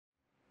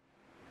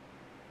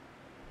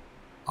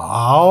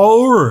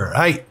All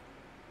right.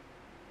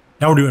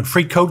 Now we're doing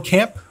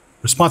FreeCodeCamp,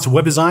 responsive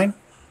web design,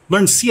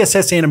 learn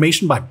CSS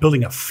animation by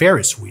building a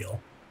Ferris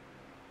wheel.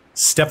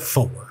 Step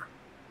 4.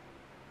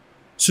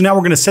 So now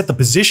we're going to set the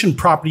position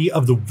property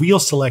of the wheel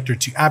selector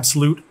to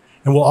absolute,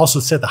 and we'll also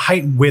set the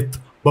height and width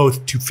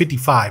both to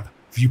 55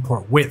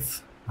 viewport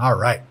width. All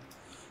right.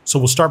 So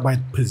we'll start by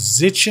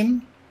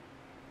position.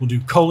 We'll do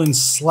colon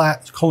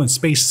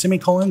space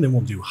semicolon. Then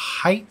we'll do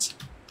height.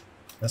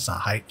 That's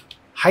not height.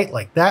 Height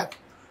like that.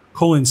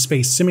 Colon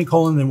space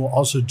semicolon. Then we'll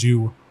also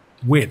do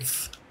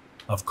width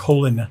of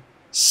colon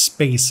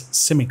space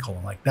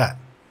semicolon like that.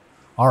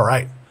 All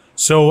right.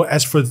 So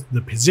as for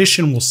the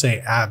position, we'll say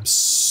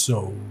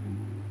absolute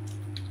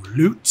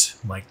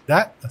like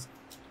that.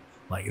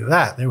 Like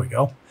that. There we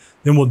go.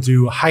 Then we'll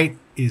do height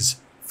is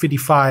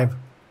 55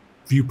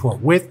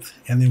 viewport width.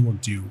 And then we'll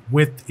do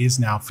width is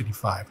now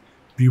 55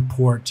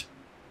 viewport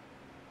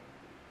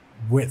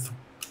width.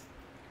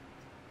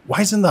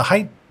 Why isn't the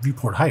height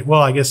viewport height?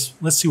 Well, I guess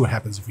let's see what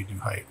happens if we do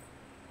height.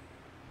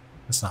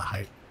 That's not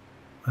height.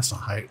 That's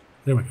not height.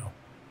 There we go.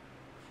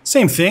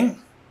 Same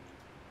thing.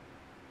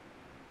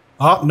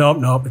 Oh,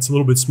 nope. It's a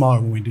little bit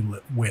smaller when we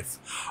do width.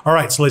 All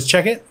right, so let's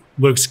check it.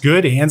 Looks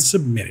good and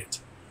submit it.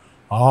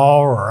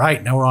 All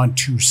right, now we're on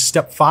to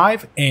step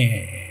 5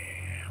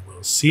 and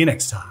we'll see you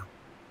next time.